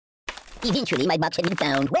Eventually, my box had been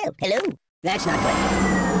found. Well, hello. That's not good.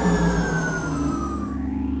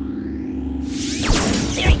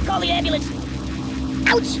 Siri, call the ambulance.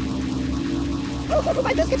 Ouch! Oh,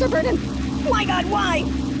 my biscuits are burning. My God, why?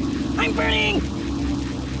 I'm burning!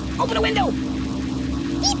 Open a window!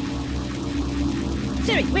 Beep.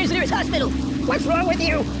 Siri, where's the nearest hospital? What's wrong with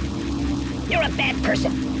you? You're a bad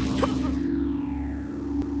person.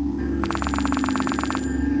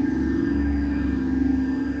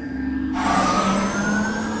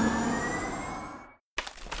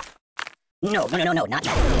 No, not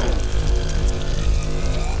that.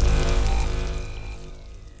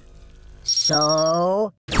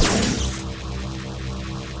 So...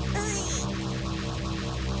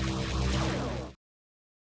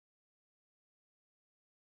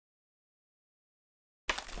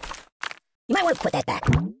 You might want to put that back.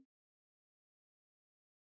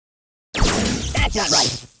 That's not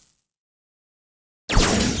right.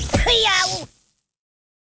 Yow!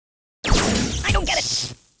 I don't get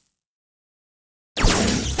it.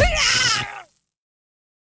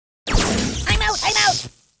 I'm out!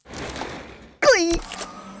 Glee!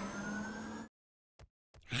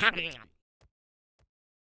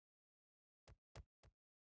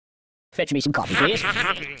 Fetch me some coffee, please.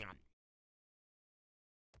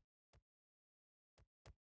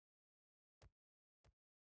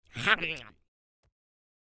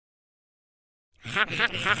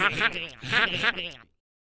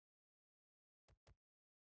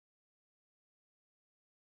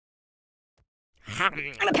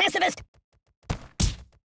 I'm a pacifist!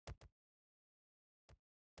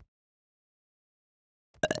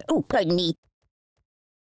 Oh, pardon me.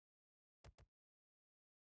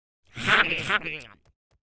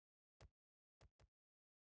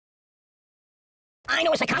 I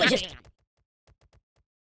know a psychologist!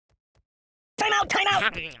 Time out!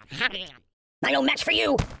 I know match for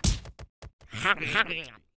you!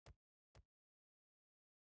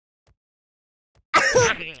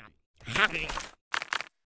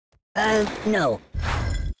 No.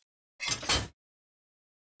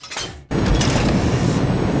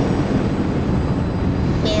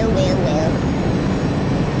 Well.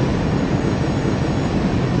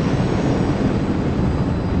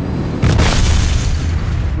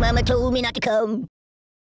 Mama told me not to come.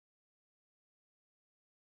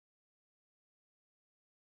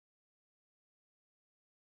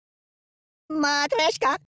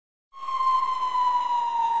 Matryoshka.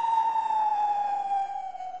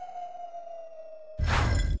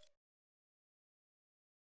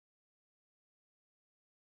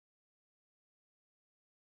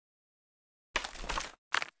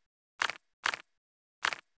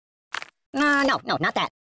 No, not that.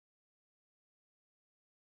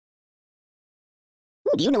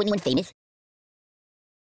 Ooh, do you know anyone famous?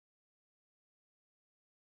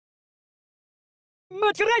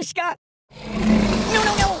 Matryoshka!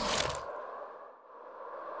 No!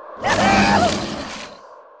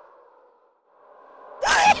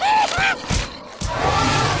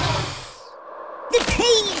 The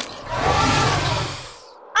pain!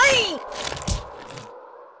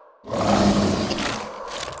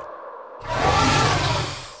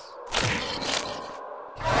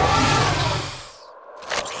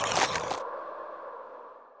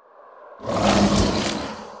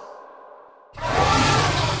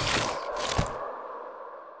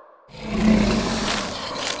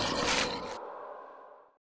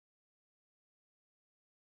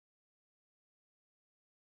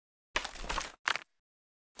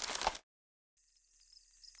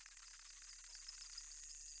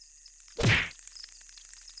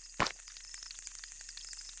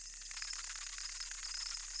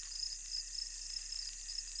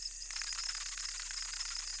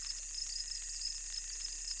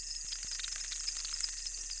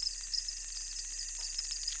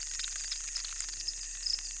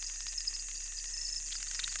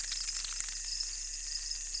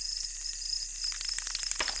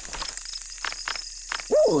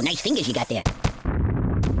 Ooh, nice fingers you got there.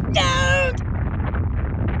 Don't!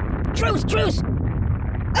 Truce!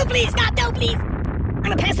 Oh, please, stop! No, please!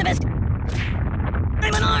 I'm a pacifist!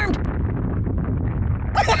 I'm unarmed!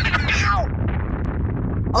 Ow!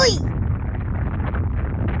 Oi!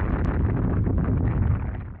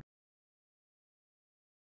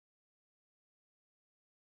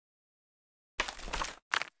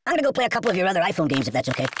 I'm gonna go play a couple of your other iPhone games if that's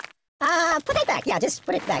okay. Put it back. Yeah, just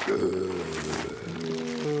put it back.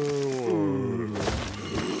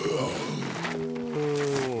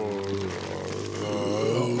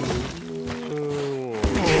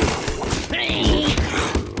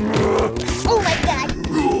 Oh my God!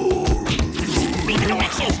 Read the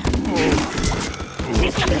directions!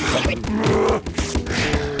 There's nothing is sacred.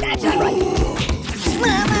 That's not right.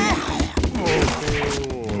 Mama!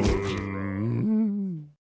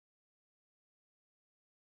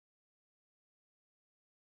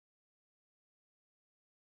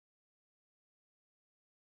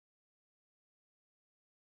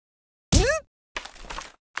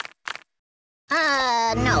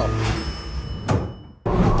 No.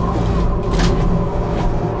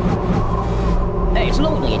 Hey, it's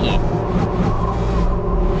lonely in here.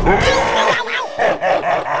 Ow, ow, ow,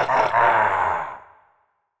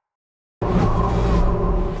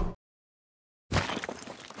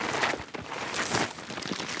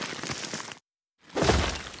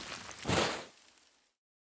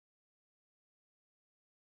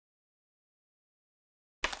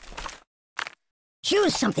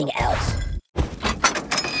 Choose something else.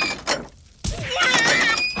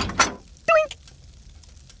 Doink!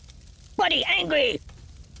 Buddy, angry!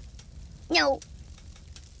 No.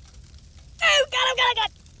 Oh,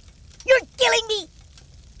 God! You're killing me!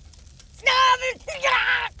 Stop it!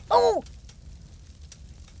 Oh!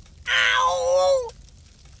 Ow!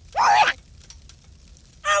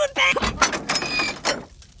 I'm back!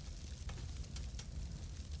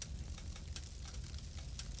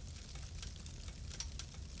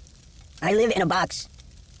 I live in a box.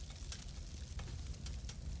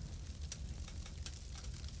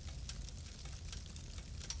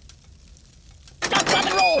 Stop, drop,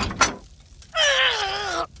 and roll!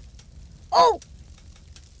 Ah! Oh!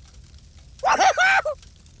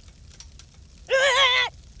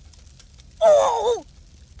 Oh!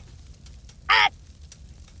 Ah!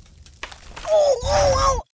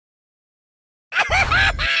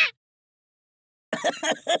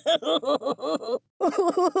 Oh!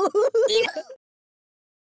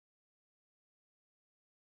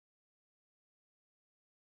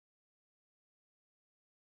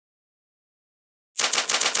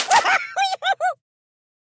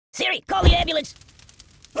 Siri, call the ambulance!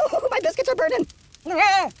 Oh, my biscuits are burning!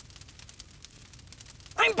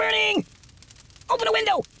 I'm burning! Open a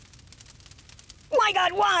window! My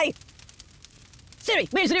God, why? Siri,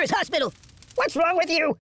 where's the nearest hospital? What's wrong with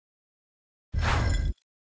you?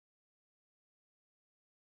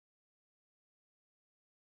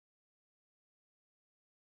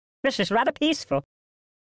 This is rather peaceful.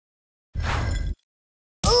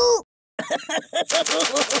 Ooh!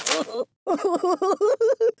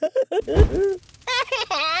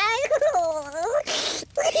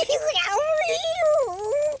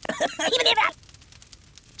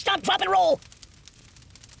 Stop, drop, and roll!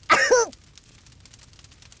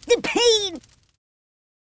 The pain!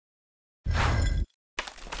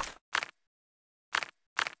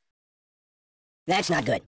 That's not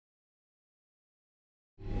good.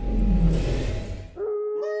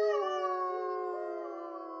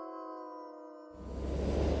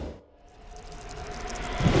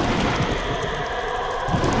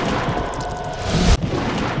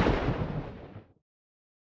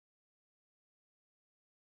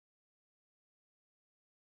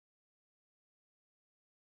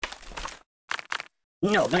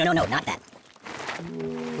 No, not that.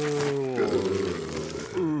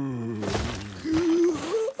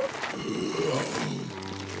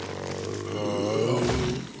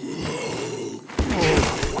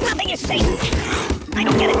 Nothing is safe. I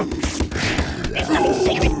don't get it. There's nothing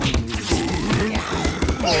sacred.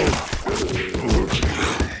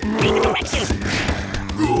 Read the directions.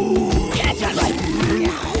 That's not right.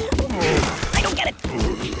 I don't get it.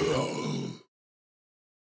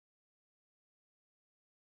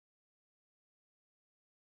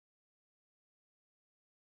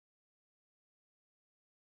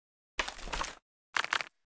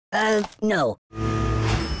 No.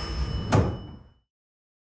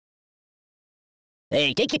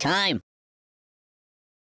 Hey, take your time.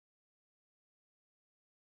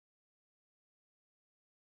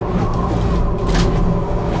 Can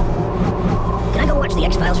I go watch the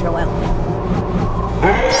X-Files for a while?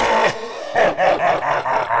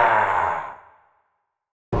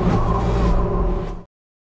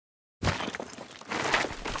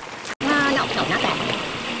 No, not that.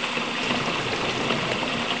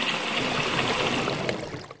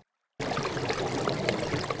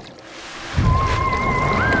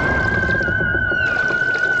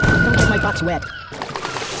 Don't get my box wet.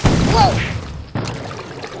 Whoa!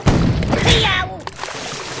 Meow!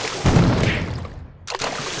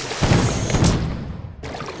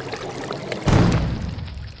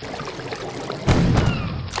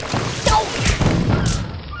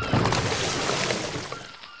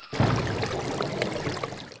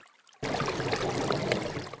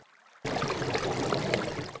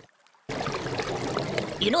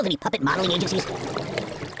 Do you know of any puppet modeling agencies?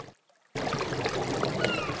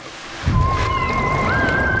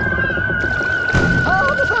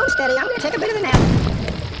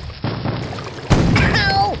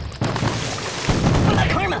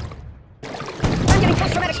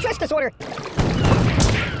 motor.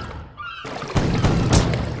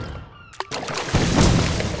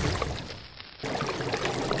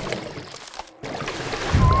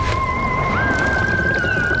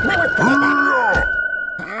 You might want to put that.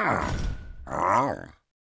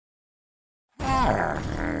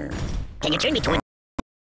 Can you turn me to it?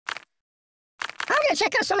 I'm gonna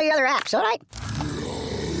check out some of the other apps, alright?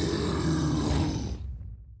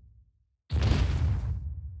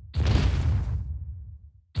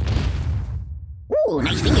 Ooh,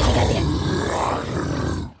 nice fingers you got there.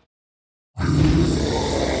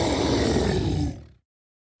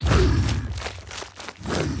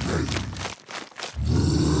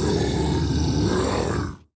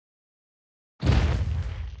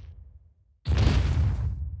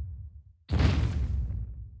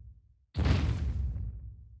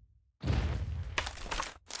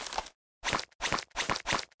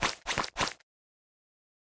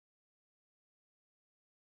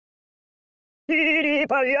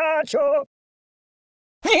 Pagliaccio!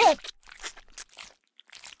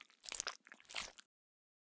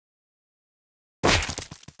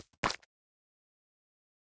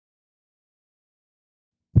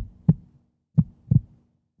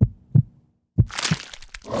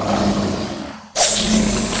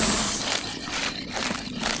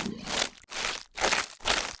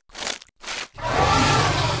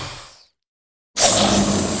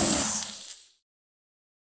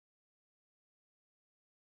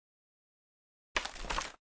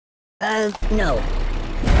 No.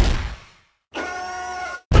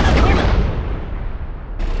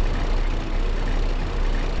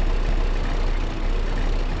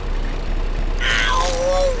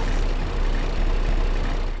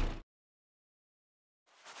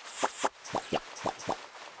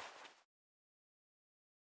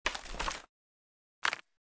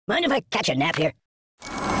 Mind if I catch a nap here?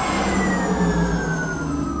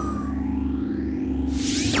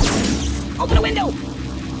 Open a window!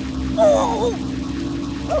 Oh!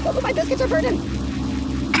 Oh, my biscuits are burning!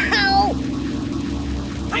 Ow!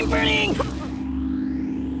 I'm burning!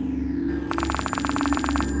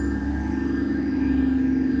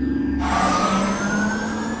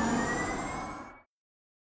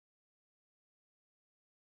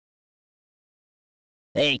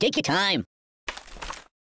 Hey, take your time.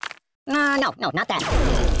 No, not that.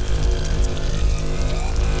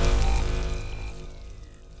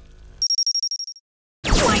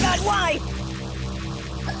 Oh my God, why?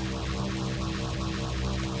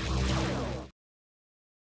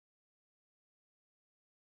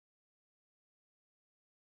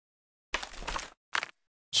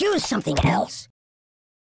 Choose something else.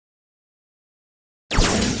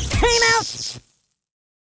 Time out!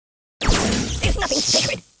 There's nothing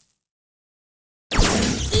sacred.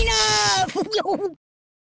 Enough!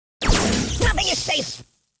 Nothing is safe.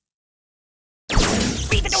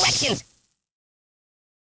 Read the directions.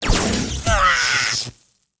 Ah!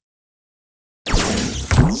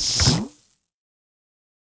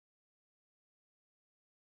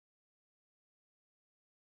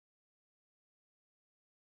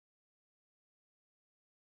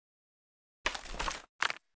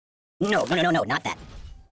 No, not that.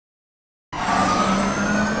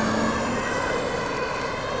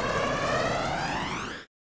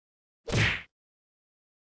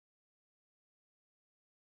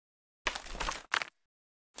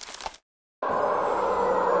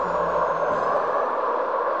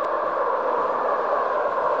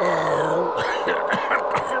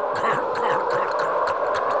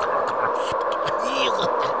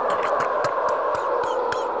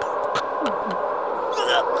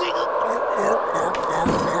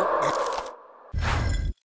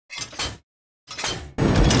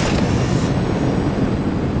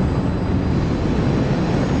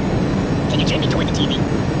 Can you turn me toward the TV?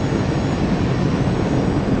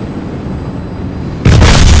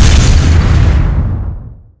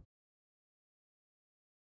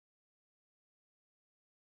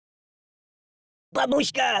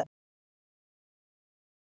 Babushka!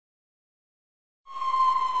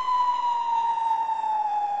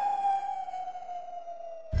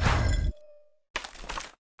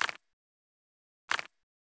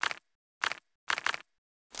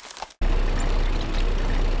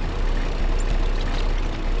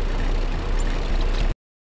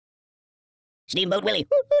 Steamboat Willie.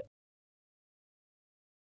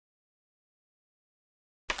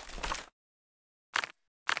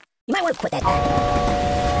 You might want to put that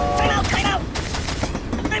back. Time out! Time out!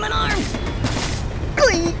 I'm unarmed!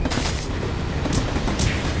 Glee!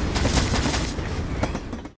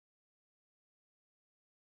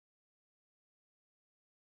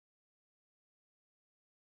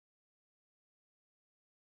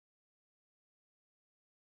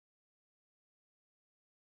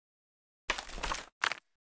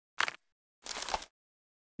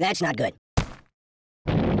 That's not good.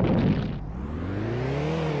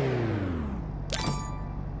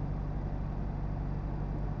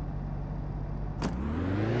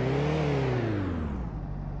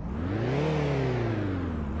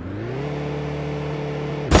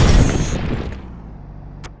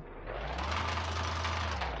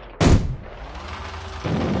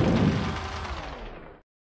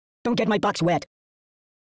 Don't get my box wet.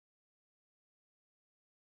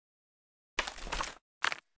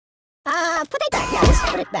 Put it back. Yeah, let's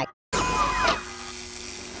put it back.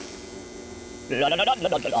 La la la la la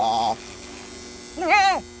la la.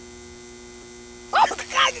 Oh,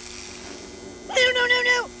 God!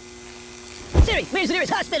 No! Siri, where's the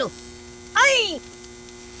nearest hospital?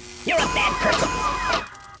 You're a bad person.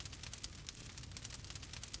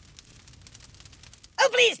 Oh,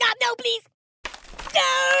 please, stop! No, please!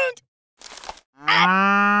 Don't!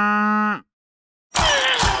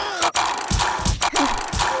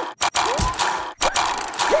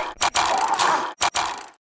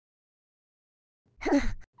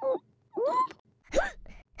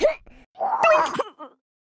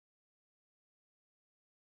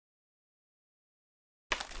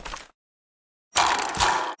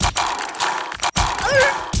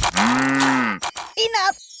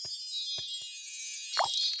 Enough!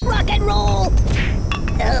 Rock and roll!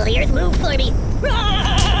 Oh, here's move for me.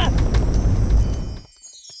 Enough!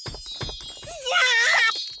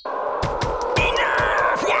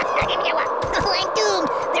 Oh, I'm doomed.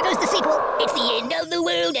 There goes the sequel. It's the end of the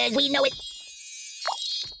world as we know it.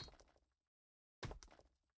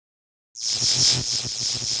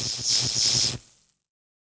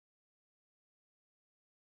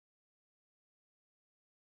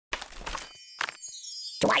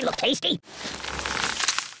 Do I look tasty?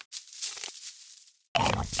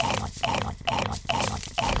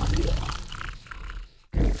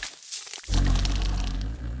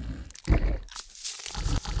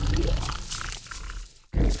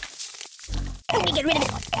 Let me get rid of it.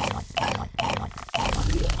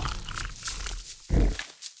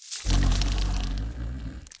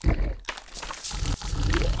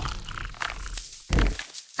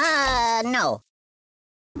 No.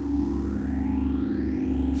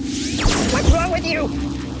 What's wrong with you?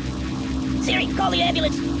 Siri, call the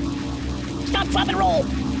ambulance. Stop, drop, and roll.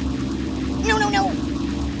 No.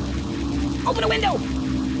 Open a window.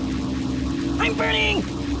 I'm burning.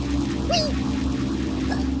 Whee!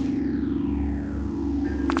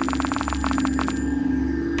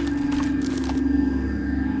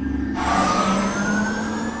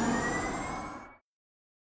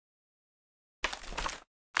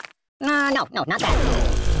 No, not that.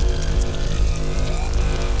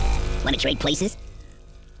 Wanna trade places?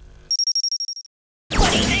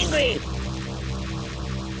 Buddy angry!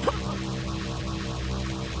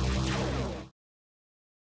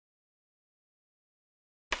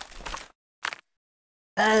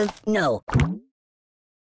 No.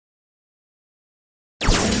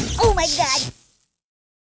 Oh my God!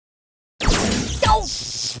 Don't!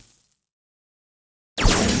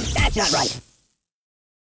 That's not right.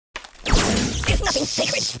 There's nothing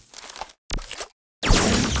sacred.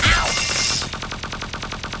 Ow!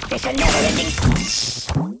 It's a never-ending...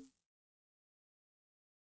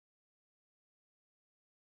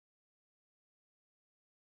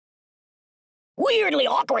 Weirdly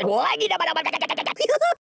awkward.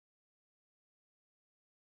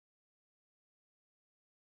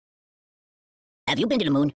 Have you been to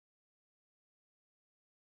the moon?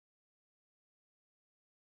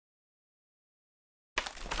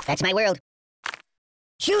 That's my world.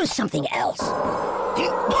 Choose something else.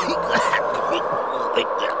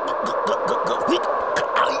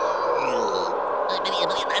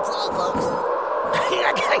 That's all, folks.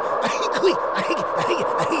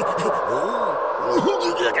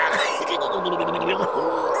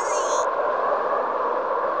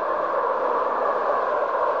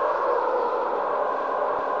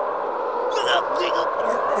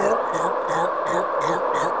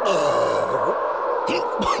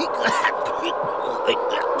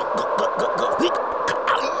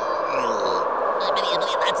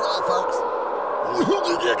 That's all, folks.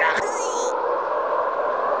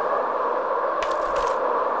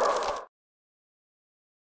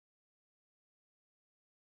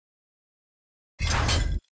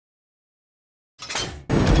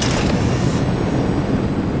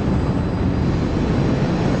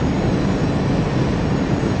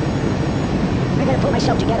 I gotta pull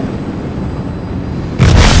myself together.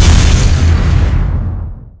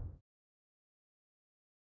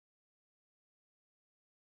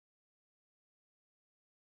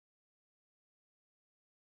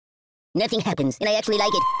 Nothing happens, and I actually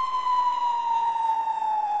like it.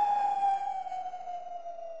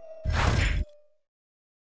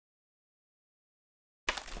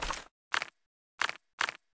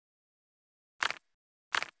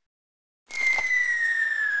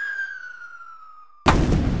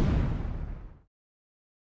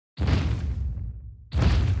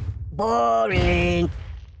 Boring.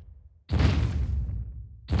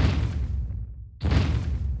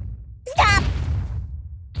 Stop!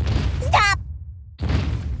 Stop!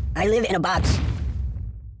 I live in a box.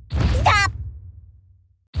 Stop!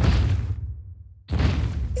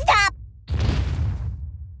 Stop!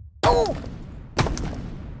 Oh!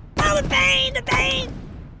 Oh, the pain! The pain!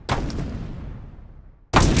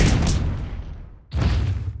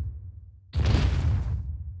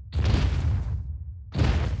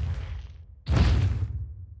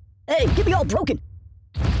 Hey, get me all broken.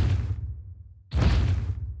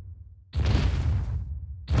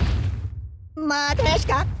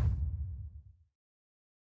 Mateshka.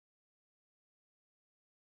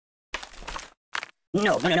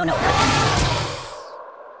 No. The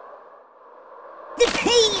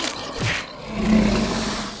pain!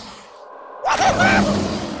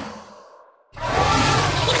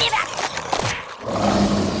 Give me that!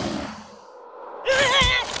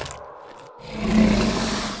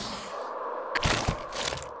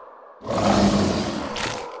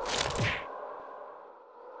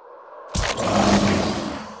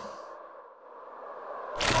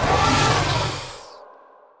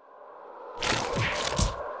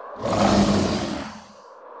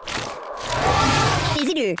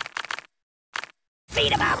 Visitor.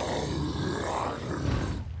 Feed him up!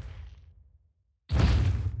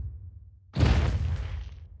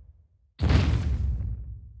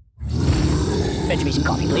 Fetch me some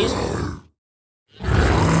coffee, please.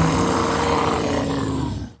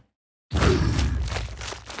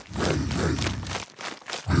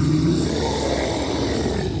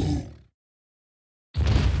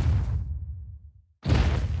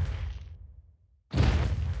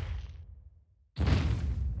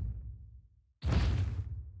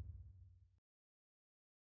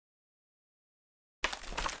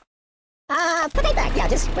 Put it back. Yeah,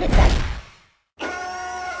 just put it back. I'm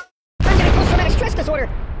gonna post-traumatic stress disorder.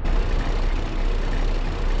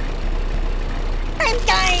 I'm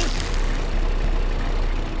dying.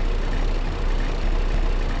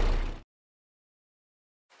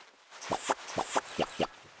 Yeah.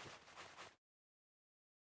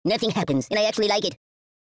 Nothing happens, and I actually like it.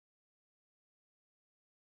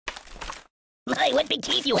 My, what big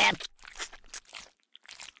teeth you have.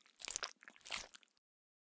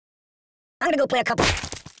 I'm gonna go play a couple.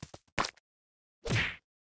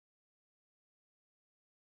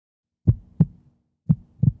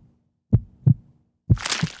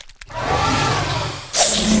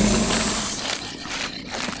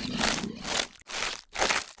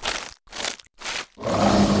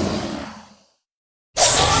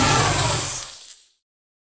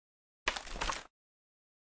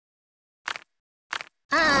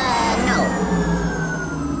 No.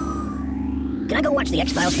 Can I go watch the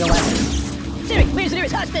X-Files for a while? Siri, where's the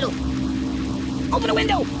nearest hospital? Open a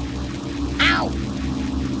window! Ow!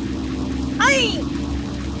 Aye!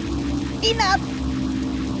 Enough!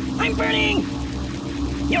 I'm burning!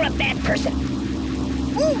 You're a bad person!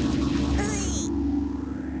 Ooh!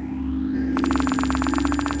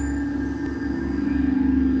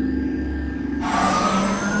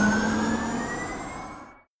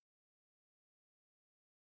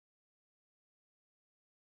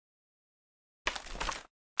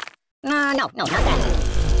 No, not that.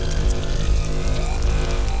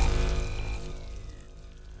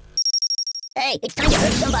 Hey, it's time to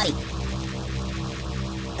hurt somebody.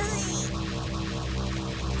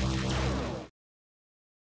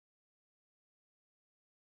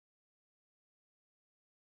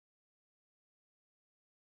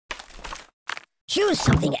 Choose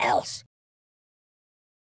something else.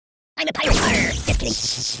 I'm a pirate. Arr, just kidding.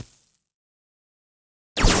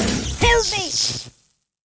 Help me!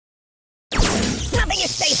 Nothing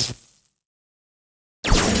is safe!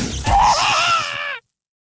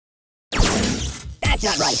 That's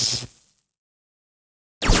not right.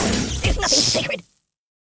 There's nothing sacred.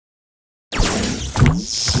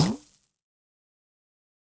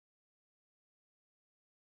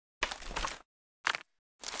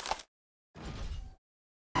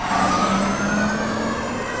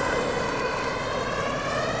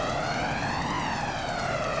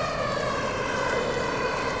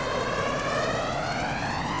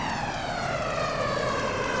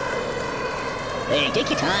 Hey, take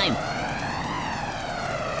your time.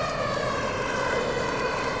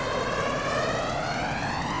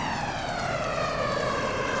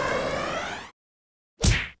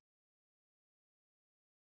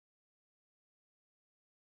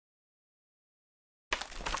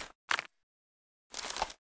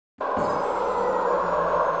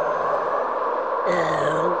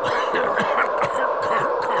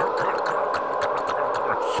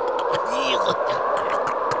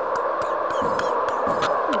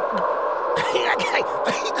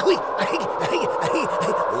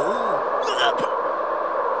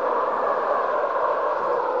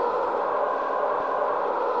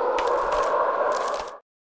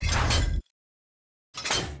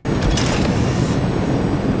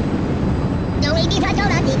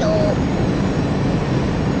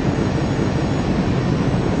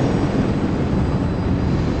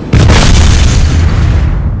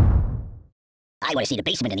 I want to see the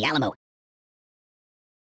basement in the Alamo.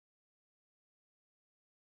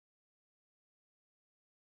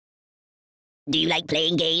 Do you like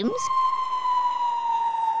playing games?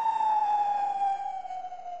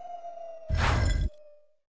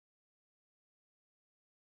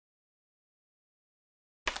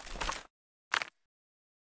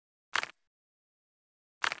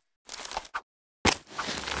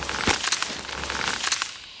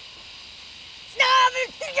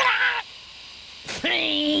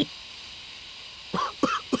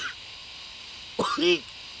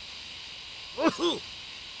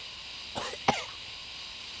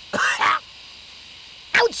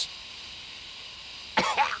 Ouch!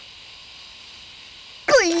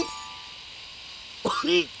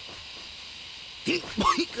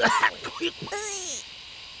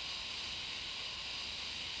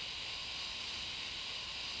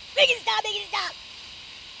 Make it stop! Make it stop!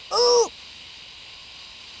 Ooh!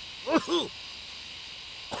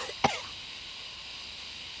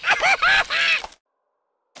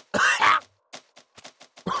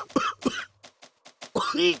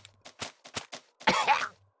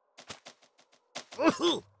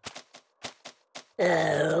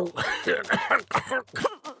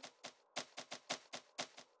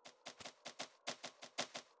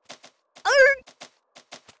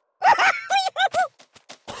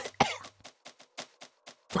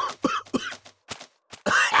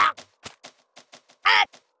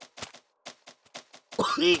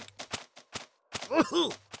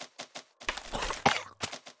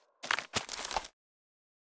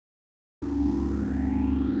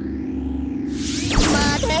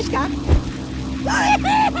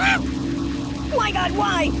 My God,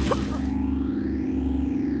 why?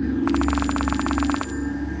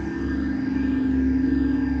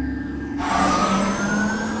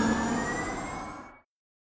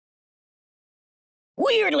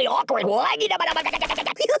 Weirdly awkward.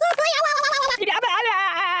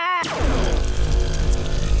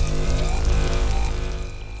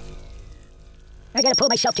 I gotta pull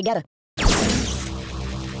myself together.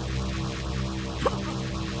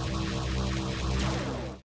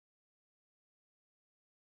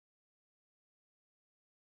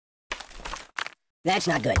 That's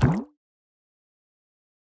not good.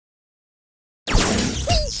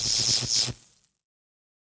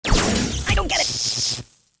 I don't get it.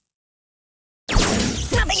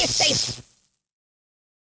 Nothing is safe.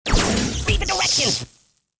 Read the directions.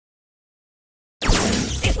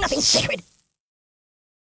 There's nothing sacred.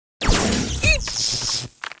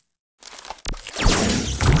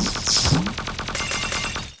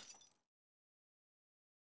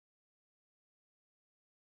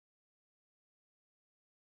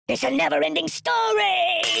 It's a never-ending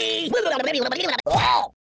story!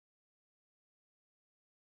 Oh.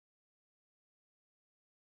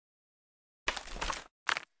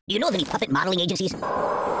 Do you know of any puppet modeling agencies?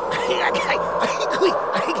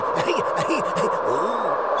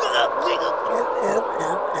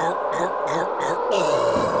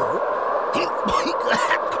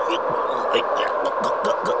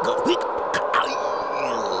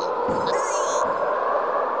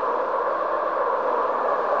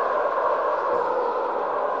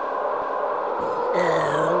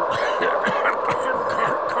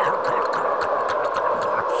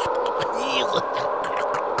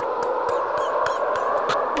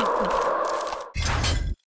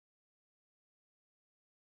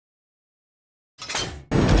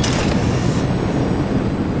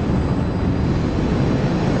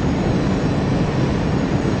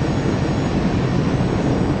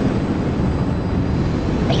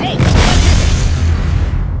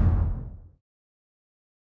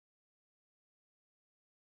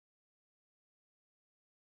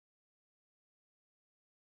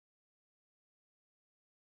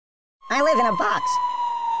 I live in a box.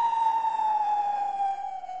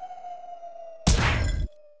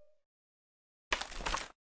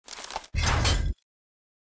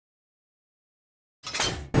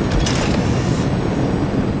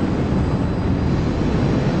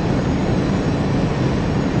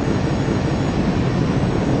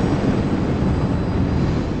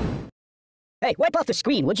 Hey, wipe off the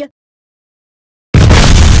screen, would you?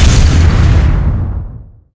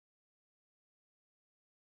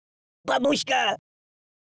 Babushka!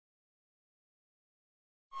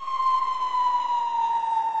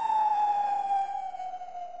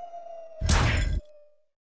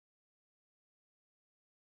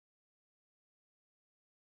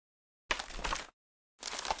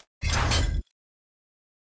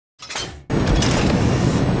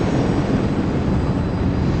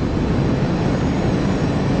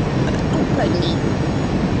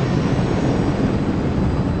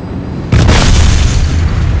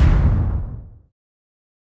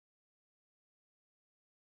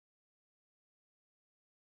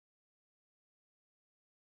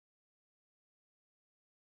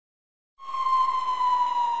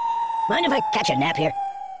 Mind if I catch a nap here?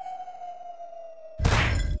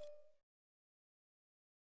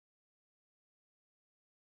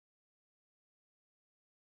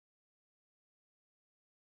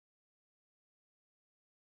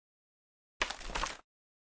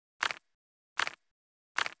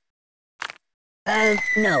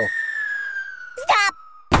 No. Stop!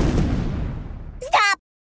 Stop!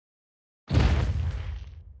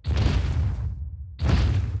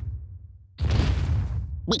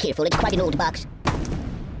 Be careful, it's quite an old box.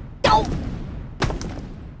 Oh!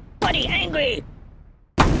 Buddy, angry!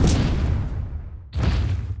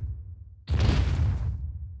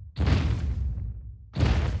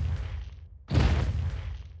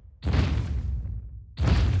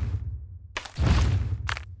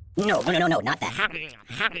 No, not that.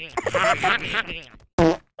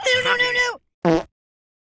 No!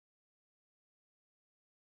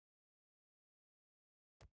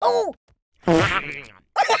 Oh!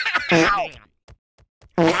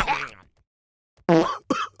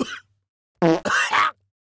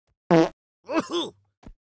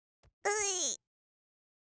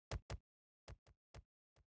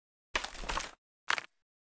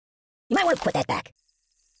 You might want to put that back.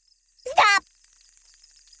 Stop!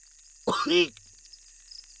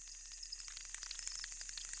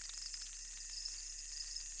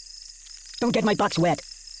 Don't get my box wet.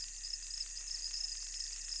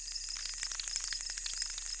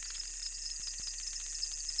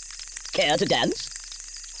 Care to dance?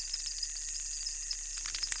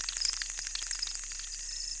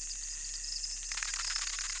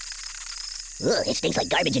 Ugh, it stinks like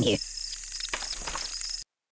garbage in here.